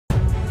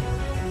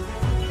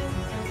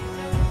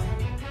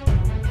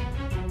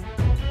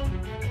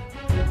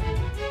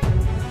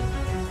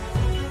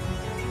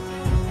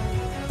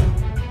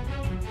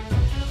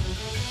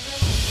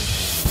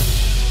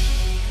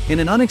In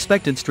an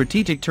unexpected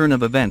strategic turn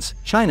of events,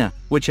 China,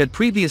 which had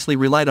previously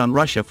relied on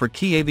Russia for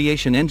key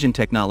aviation engine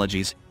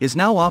technologies, is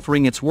now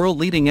offering its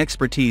world-leading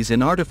expertise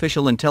in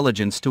artificial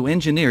intelligence to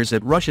engineers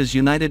at Russia's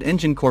United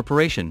Engine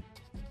Corporation.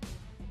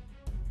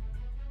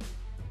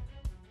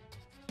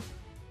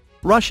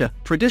 Russia,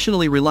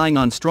 traditionally relying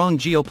on strong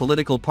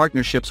geopolitical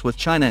partnerships with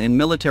China in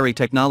military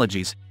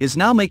technologies, is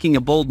now making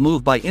a bold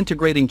move by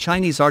integrating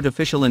Chinese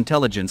artificial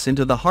intelligence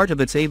into the heart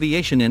of its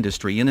aviation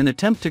industry in an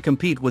attempt to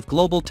compete with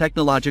global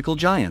technological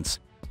giants.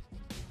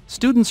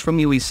 Students from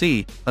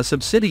UEC, a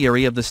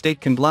subsidiary of the state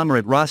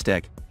conglomerate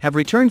Rostec, have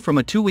returned from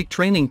a 2-week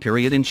training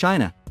period in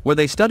China, where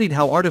they studied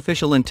how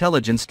artificial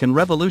intelligence can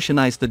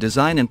revolutionize the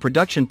design and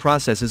production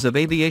processes of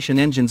aviation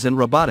engines and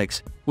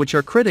robotics, which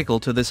are critical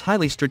to this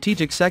highly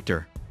strategic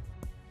sector.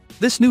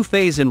 This new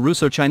phase in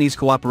Russo-Chinese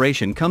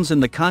cooperation comes in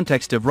the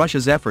context of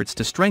Russia's efforts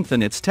to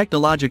strengthen its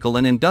technological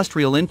and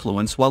industrial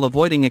influence while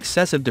avoiding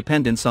excessive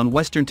dependence on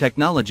Western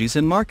technologies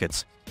and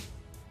markets.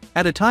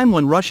 At a time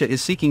when Russia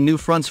is seeking new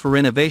fronts for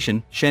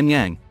innovation,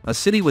 Shenyang, a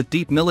city with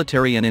deep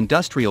military and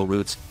industrial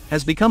roots,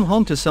 has become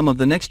home to some of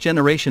the next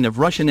generation of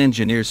Russian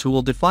engineers who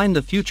will define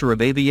the future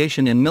of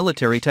aviation and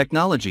military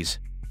technologies.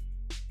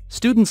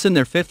 Students in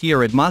their 5th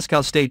year at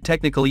Moscow State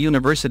Technical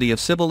University of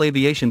Civil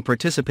Aviation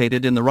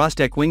participated in the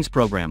Rostec Wings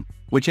program,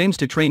 which aims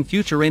to train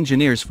future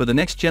engineers for the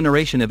next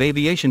generation of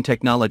aviation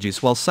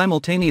technologies while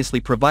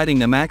simultaneously providing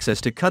them access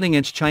to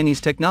cutting-edge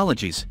Chinese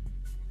technologies.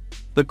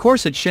 The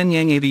course at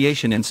Shenyang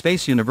Aviation and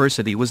Space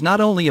University was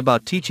not only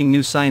about teaching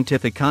new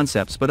scientific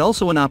concepts but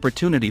also an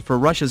opportunity for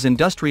Russia's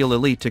industrial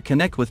elite to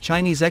connect with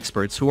Chinese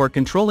experts who are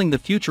controlling the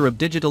future of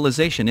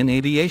digitalization in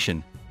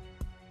aviation.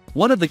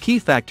 One of the key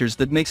factors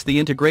that makes the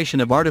integration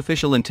of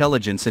artificial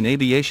intelligence in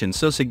aviation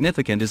so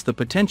significant is the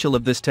potential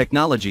of this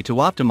technology to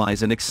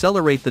optimize and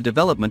accelerate the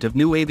development of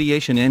new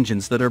aviation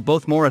engines that are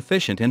both more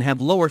efficient and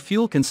have lower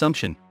fuel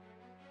consumption.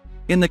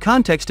 In the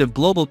context of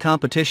global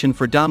competition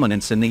for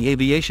dominance in the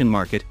aviation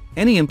market,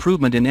 any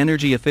improvement in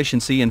energy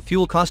efficiency and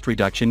fuel cost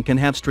reduction can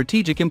have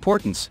strategic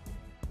importance.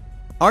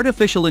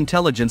 Artificial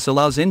intelligence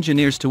allows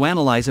engineers to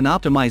analyze and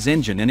optimize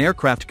engine and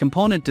aircraft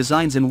component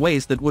designs in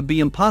ways that would be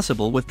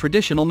impossible with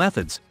traditional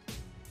methods.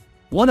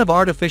 One of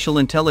artificial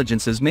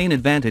intelligence's main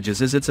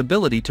advantages is its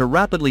ability to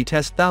rapidly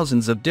test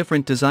thousands of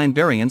different design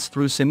variants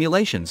through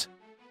simulations.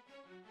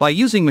 By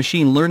using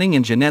machine learning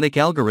and genetic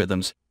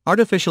algorithms,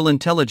 artificial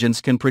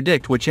intelligence can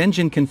predict which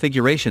engine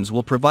configurations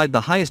will provide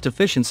the highest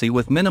efficiency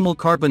with minimal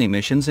carbon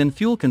emissions and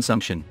fuel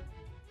consumption.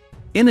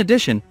 In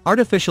addition,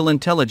 artificial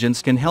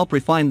intelligence can help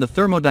refine the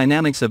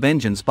thermodynamics of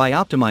engines by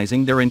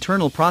optimizing their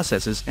internal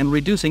processes and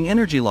reducing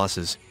energy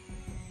losses.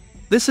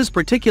 This is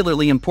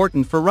particularly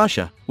important for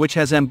Russia, which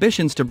has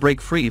ambitions to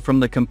break free from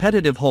the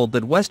competitive hold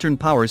that Western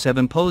powers have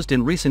imposed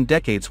in recent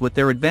decades with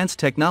their advanced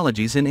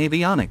technologies in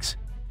avionics.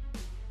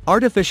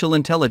 Artificial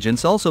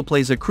intelligence also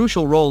plays a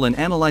crucial role in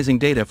analyzing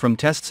data from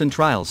tests and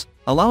trials,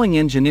 allowing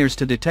engineers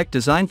to detect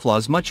design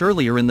flaws much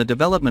earlier in the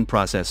development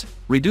process,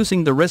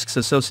 reducing the risks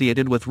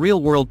associated with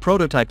real-world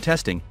prototype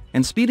testing,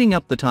 and speeding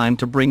up the time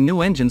to bring new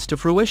engines to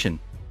fruition.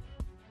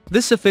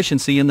 This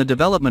efficiency in the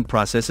development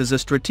process is a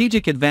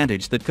strategic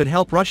advantage that could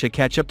help Russia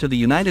catch up to the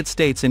United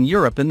States and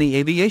Europe in the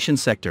aviation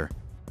sector.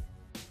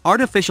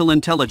 Artificial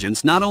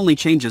intelligence not only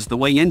changes the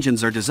way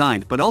engines are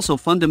designed but also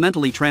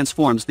fundamentally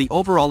transforms the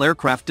overall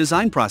aircraft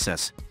design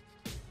process.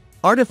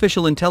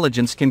 Artificial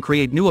intelligence can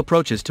create new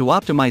approaches to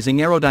optimizing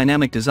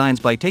aerodynamic designs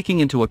by taking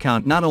into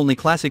account not only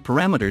classic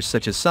parameters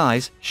such as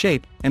size,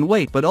 shape, and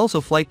weight but also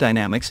flight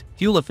dynamics,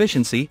 fuel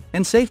efficiency,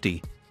 and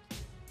safety.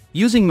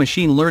 Using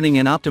machine learning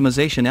and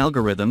optimization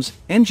algorithms,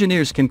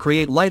 engineers can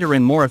create lighter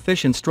and more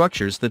efficient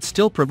structures that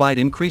still provide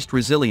increased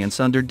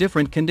resilience under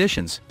different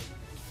conditions.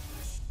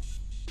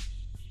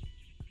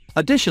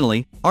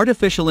 Additionally,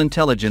 artificial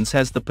intelligence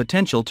has the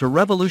potential to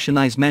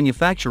revolutionize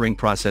manufacturing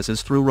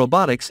processes through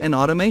robotics and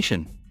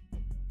automation.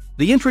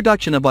 The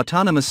introduction of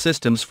autonomous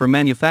systems for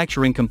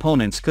manufacturing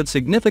components could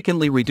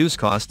significantly reduce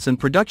costs and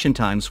production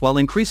times while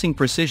increasing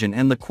precision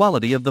and the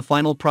quality of the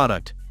final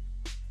product.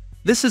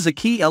 This is a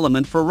key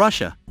element for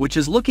Russia, which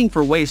is looking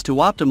for ways to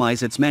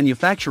optimize its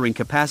manufacturing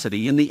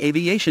capacity in the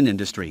aviation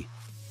industry.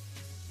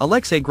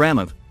 Alexei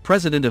Gramov,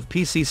 president of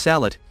PC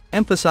Salet,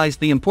 emphasized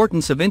the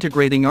importance of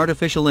integrating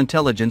artificial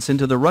intelligence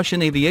into the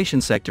Russian aviation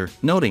sector,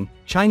 noting,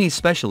 Chinese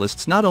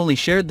specialists not only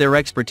shared their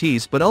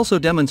expertise but also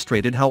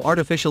demonstrated how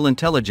artificial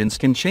intelligence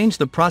can change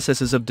the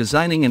processes of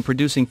designing and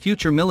producing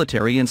future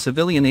military and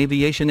civilian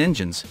aviation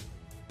engines.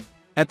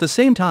 At the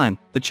same time,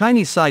 the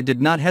Chinese side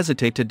did not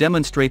hesitate to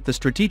demonstrate the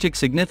strategic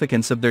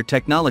significance of their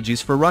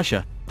technologies for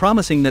Russia,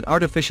 promising that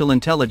artificial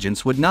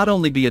intelligence would not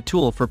only be a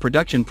tool for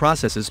production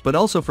processes but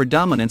also for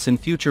dominance in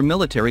future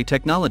military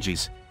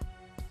technologies.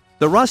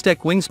 The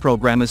Rostec Wings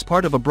program is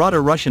part of a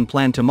broader Russian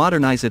plan to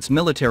modernize its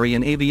military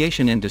and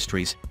aviation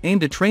industries,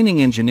 aimed at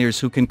training engineers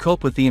who can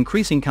cope with the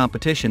increasing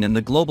competition in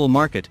the global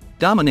market,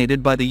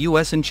 dominated by the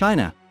US and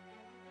China.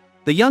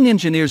 The young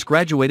engineers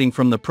graduating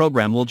from the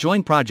program will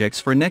join projects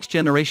for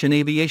next-generation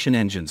aviation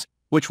engines,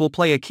 which will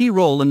play a key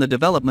role in the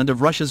development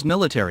of Russia's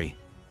military.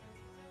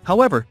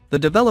 However, the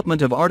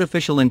development of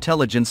artificial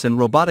intelligence and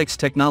robotics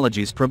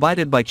technologies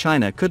provided by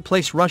China could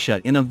place Russia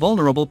in a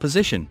vulnerable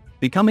position,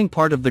 becoming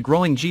part of the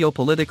growing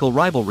geopolitical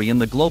rivalry in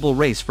the global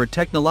race for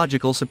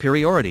technological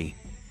superiority.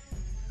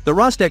 The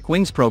Rostec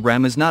Wings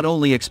program is not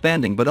only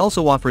expanding but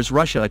also offers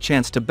Russia a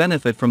chance to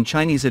benefit from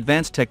Chinese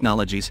advanced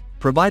technologies,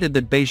 provided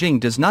that Beijing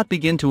does not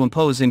begin to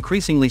impose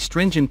increasingly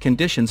stringent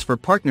conditions for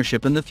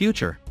partnership in the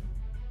future.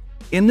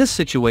 In this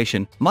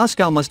situation,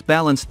 Moscow must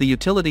balance the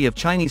utility of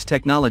Chinese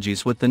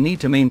technologies with the need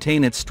to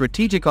maintain its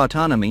strategic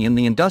autonomy in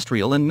the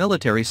industrial and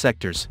military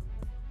sectors.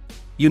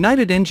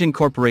 United Engine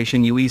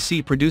Corporation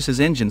 (UEC) produces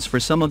engines for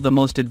some of the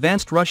most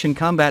advanced Russian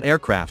combat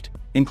aircraft,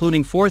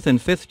 including 4th and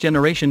 5th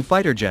generation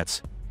fighter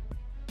jets.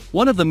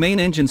 One of the main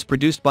engines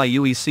produced by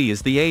UEC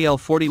is the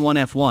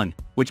AL-41F1,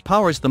 which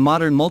powers the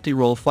modern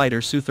multi-role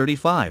fighter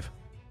Su-35.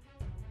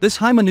 This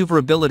high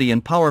maneuverability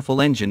and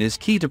powerful engine is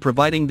key to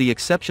providing the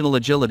exceptional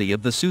agility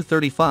of the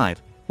Su-35,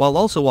 while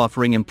also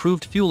offering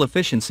improved fuel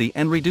efficiency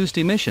and reduced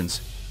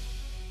emissions.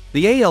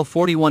 The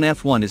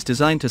AL-41F1 is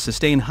designed to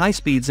sustain high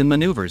speeds in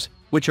maneuvers,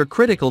 which are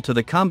critical to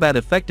the combat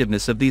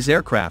effectiveness of these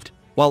aircraft,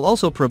 while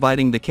also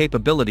providing the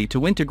capability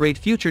to integrate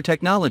future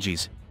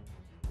technologies.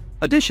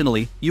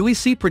 Additionally,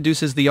 UEC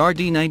produces the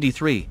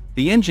RD-93,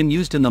 the engine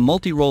used in the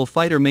multi-role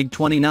fighter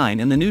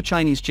MiG-29 and the new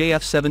Chinese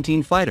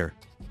JF-17 fighter.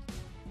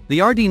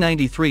 The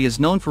RD-93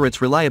 is known for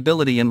its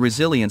reliability and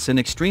resilience in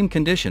extreme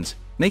conditions,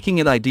 making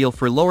it ideal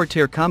for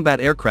lower-tier combat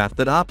aircraft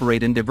that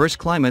operate in diverse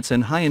climates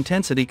and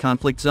high-intensity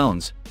conflict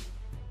zones.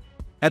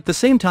 At the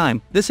same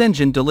time, this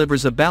engine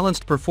delivers a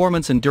balanced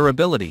performance and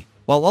durability,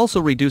 while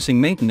also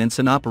reducing maintenance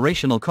and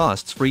operational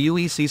costs for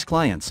UEC's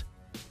clients.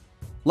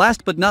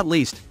 Last but not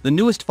least, the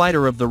newest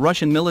fighter of the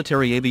Russian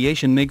military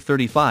aviation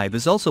MiG-35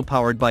 is also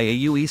powered by a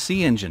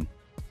UEC engine.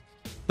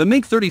 The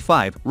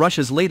MiG-35,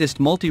 Russia's latest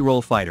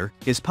multi-role fighter,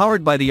 is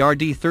powered by the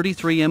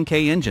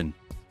RD-33MK engine.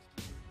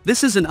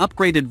 This is an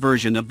upgraded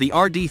version of the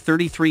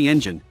RD-33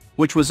 engine,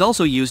 which was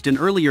also used in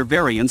earlier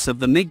variants of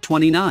the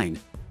MiG-29.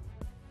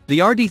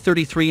 The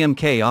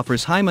RD-33MK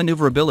offers high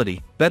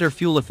maneuverability, better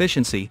fuel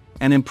efficiency,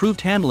 and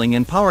improved handling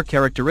and power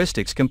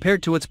characteristics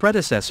compared to its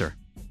predecessor.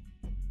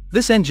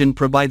 This engine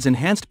provides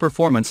enhanced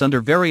performance under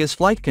various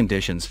flight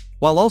conditions,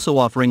 while also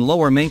offering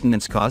lower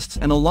maintenance costs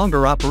and a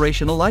longer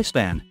operational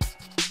lifespan.